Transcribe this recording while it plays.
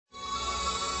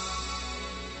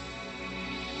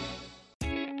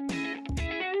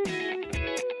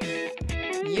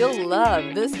You'll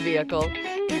love this vehicle.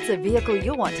 It's a vehicle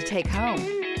you'll want to take home.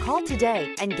 Call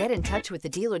today and get in touch with the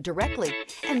dealer directly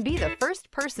and be the first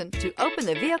person to open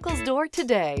the vehicle's door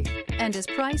today, and is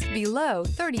priced below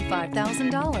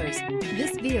 $35,000.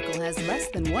 This vehicle has less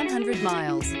than 100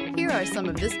 miles. Here are some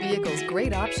of this vehicle's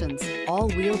great options: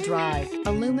 all-wheel drive,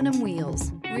 aluminum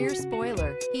wheels, rear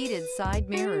spoiler, heated side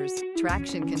mirrors,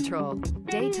 traction control,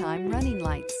 daytime running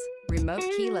lights, remote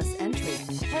keyless entry,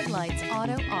 headlights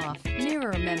auto off,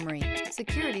 mirror memory,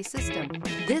 security system.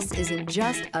 This isn't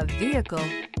just a vehicle,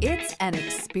 it's an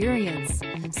experience.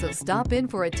 So stop in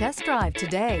for a test drive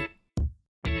today.